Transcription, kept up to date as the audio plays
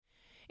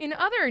In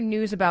other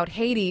news about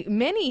Haiti,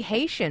 many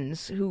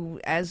Haitians who,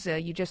 as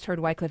you just heard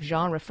Wycliffe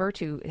Jean refer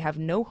to, have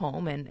no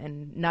home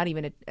and not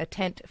even a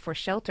tent for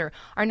shelter,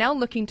 are now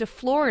looking to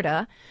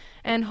Florida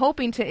and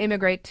hoping to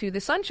immigrate to the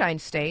Sunshine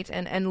State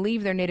and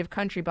leave their native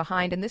country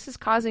behind. And this is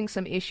causing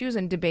some issues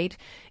and debate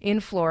in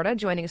Florida.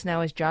 Joining us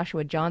now is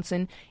Joshua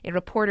Johnson, a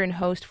reporter and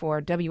host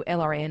for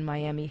WLRN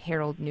Miami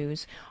Herald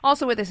News.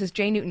 Also with us is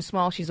Jay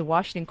Newton-Small. She's a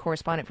Washington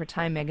correspondent for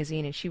Time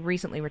Magazine, and she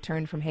recently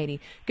returned from Haiti.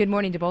 Good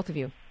morning to both of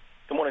you.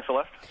 Good morning,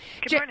 Celeste.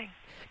 Good morning.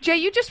 Jay,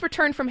 you just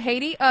returned from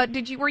Haiti.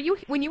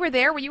 When you were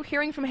there, were you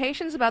hearing from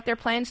Haitians about their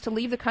plans to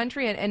leave the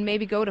country and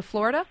maybe go to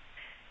Florida?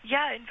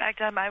 Yeah, in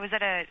fact, I was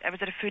at a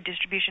food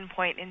distribution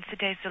point in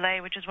Cité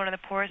Soleil, which is one of the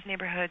poorest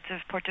neighborhoods of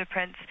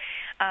Port-au-Prince,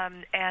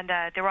 and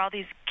there were all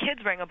these kids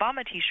wearing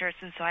Obama T-shirts,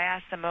 and so I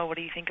asked them, "Oh, what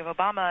do you think of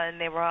Obama?"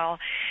 And they were all,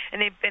 and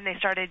they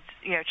started,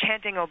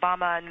 chanting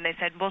Obama, and they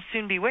said, "We'll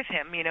soon be with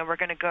him. We're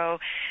going to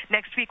go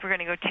next week. We're going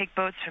to go take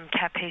boats from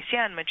Cap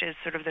Haitian, which is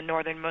sort of the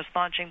northernmost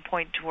launching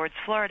point towards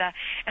Florida,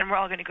 and we're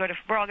all going to go to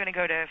Florida,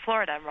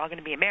 and we're all going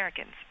to be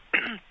Americans."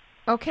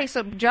 Okay,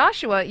 so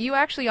Joshua, you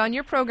actually, on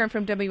your program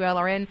from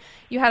WLRN,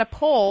 you had a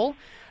poll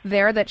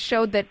there that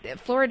showed that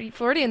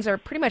Floridians are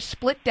pretty much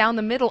split down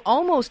the middle,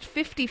 almost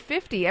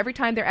 50-50 every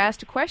time they're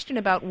asked a question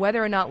about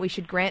whether or not we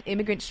should grant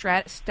immigrant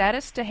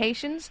status to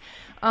Haitians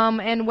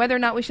and whether or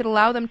not we should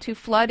allow them to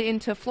flood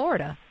into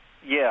Florida.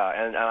 Yeah,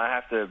 and I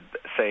have to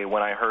say,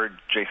 when I heard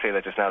Jay say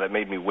that just now, that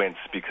made me wince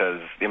because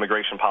the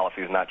immigration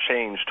policy has not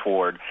changed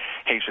toward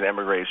Haitian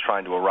emigres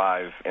trying to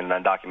arrive in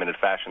an undocumented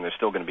fashion. They're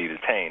still going to be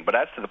detained. But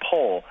as to the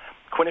poll,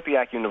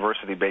 Quinnipiac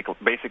University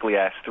basically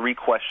asked three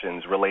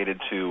questions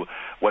related to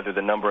whether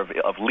the number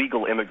of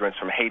legal immigrants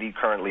from Haiti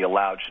currently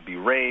allowed should be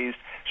raised,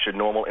 should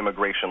normal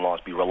immigration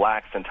laws be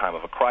relaxed in time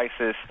of a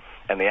crisis,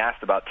 and they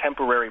asked about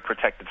temporary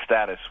protected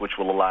status, which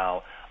will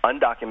allow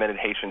undocumented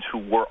Haitians who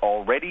were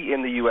already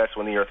in the U.S.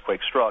 when the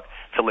earthquake struck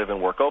to live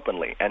and work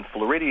openly. And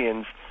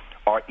Floridians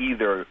are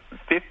either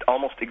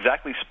almost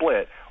exactly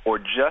split or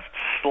just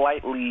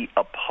slightly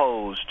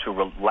opposed to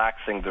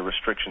relaxing the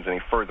restrictions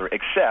any further,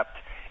 except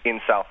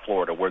in South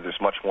Florida, where there's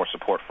much more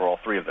support for all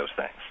three of those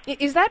things.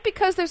 Is that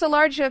because there's a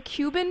large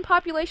Cuban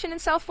population in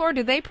South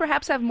Florida? Do they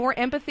perhaps have more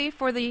empathy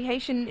for the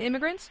Haitian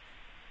immigrants?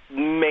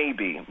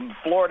 Maybe.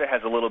 Florida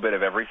has a little bit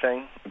of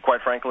everything,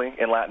 quite frankly,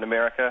 in Latin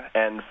America,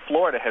 and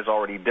Florida has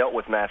already dealt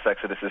with mass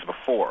exoduses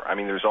before. I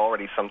mean, there's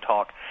already some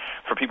talk,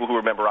 for people who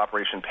remember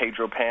Operation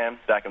Pedro Pan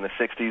back in the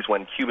 60s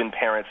when Cuban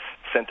parents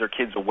sent their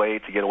kids away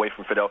to get away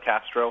from Fidel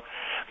Castro.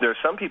 There are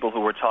some people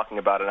who were talking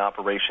about an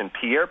Operation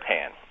Pierre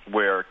Pan,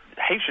 where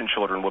Haitian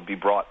children would be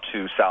brought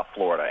to South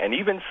Florida. And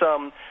even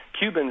some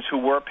Cubans who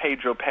were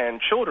Pedro Pan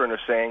children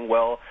are saying,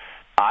 well,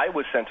 I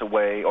was sent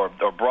away or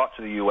brought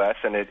to the U.S.,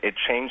 and it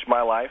changed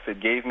my life.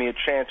 It gave me a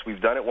chance.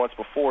 We've done it once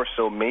before,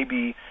 so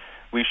maybe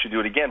we should do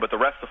it again. But the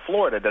rest of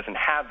Florida doesn't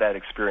have that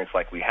experience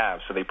like we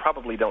have, so they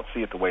probably don't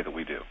see it the way that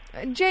we do.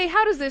 Jay,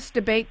 how does this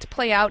debate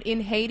play out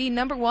in Haiti?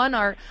 Number one,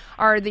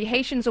 are the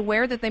Haitians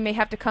aware that they may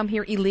have to come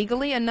here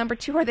illegally? And number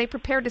two, are they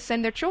prepared to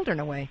send their children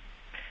away?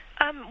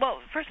 Well,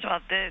 first of all,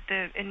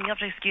 and you'll have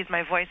to excuse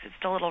my voice. It's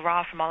still a little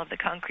raw from all of the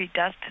concrete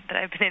dust that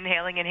I've been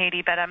inhaling in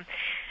Haiti. But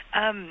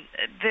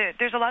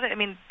there's a lot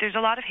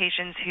of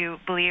Haitians who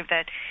believe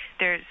that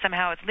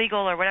somehow it's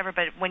legal or whatever.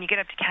 But when you get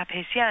up to Cap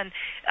Haitian,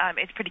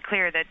 it's pretty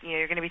clear that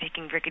you're going to be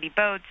taking rickety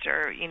boats,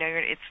 or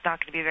it's not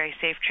going to be a very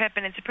safe trip,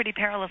 and it's a pretty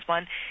perilous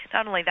one.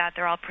 Not only that,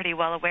 they're all pretty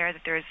well aware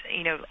that there's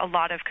a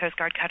lot of Coast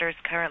Guard cutters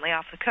currently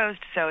off the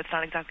coast, so it's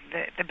not exactly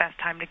the best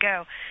time to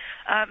go.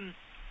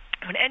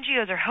 What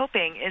NGOs are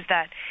hoping is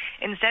that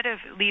instead of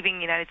leaving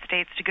the United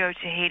States to go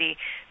to Haiti,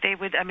 instead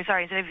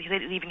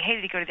of leaving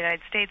Haiti to go to the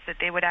United States, that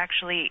they would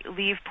actually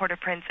leave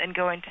Port-au-Prince and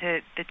go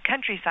into the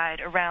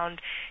countryside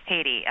around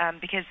Haiti,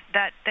 because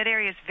that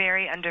area is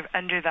very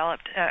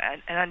underdeveloped,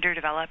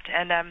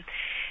 and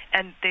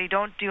they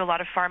don't do a lot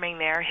of farming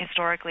there.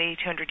 Historically,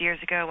 200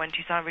 years ago, when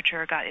Toussaint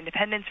Louverture got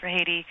independence for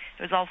Haiti,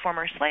 it was all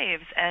former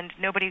slaves, and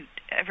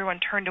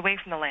everyone turned away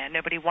from the land.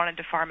 Nobody wanted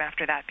to farm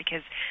after that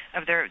because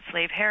of their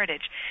slave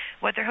heritage.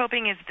 What they're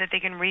hoping is that they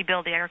can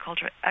rebuild the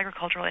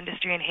agricultural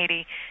industry in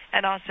Haiti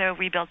and also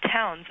rebuild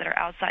towns that are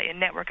outside a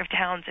network of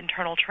towns,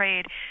 internal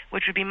trade,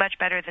 which would be much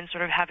better than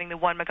sort of having the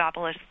one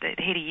megapolis that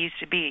Haiti used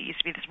to be. It used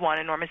to be this one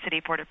enormous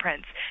city,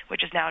 Port-au-Prince,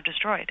 which is now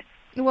destroyed.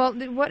 Well,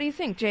 what do you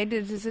think, Jay?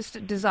 Does this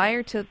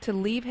desire to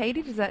leave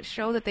Haiti, does that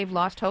show that they've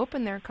lost hope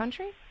in their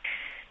country?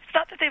 It's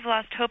not that they've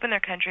lost hope in their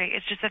country.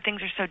 It's just that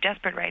things are so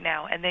desperate right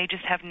now, and they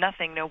just have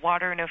nothing, no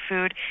water, no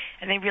food,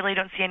 and they really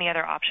don't see any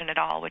other option at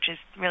all, which is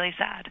really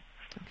sad.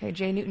 Okay,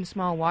 Jay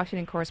Newton-Small,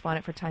 Washington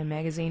correspondent for Time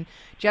Magazine,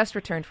 just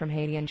returned from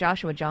Haiti, and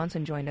Joshua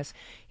Johnson joined us.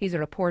 He's a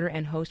reporter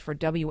and host for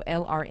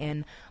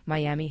WLRN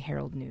Miami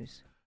Herald News.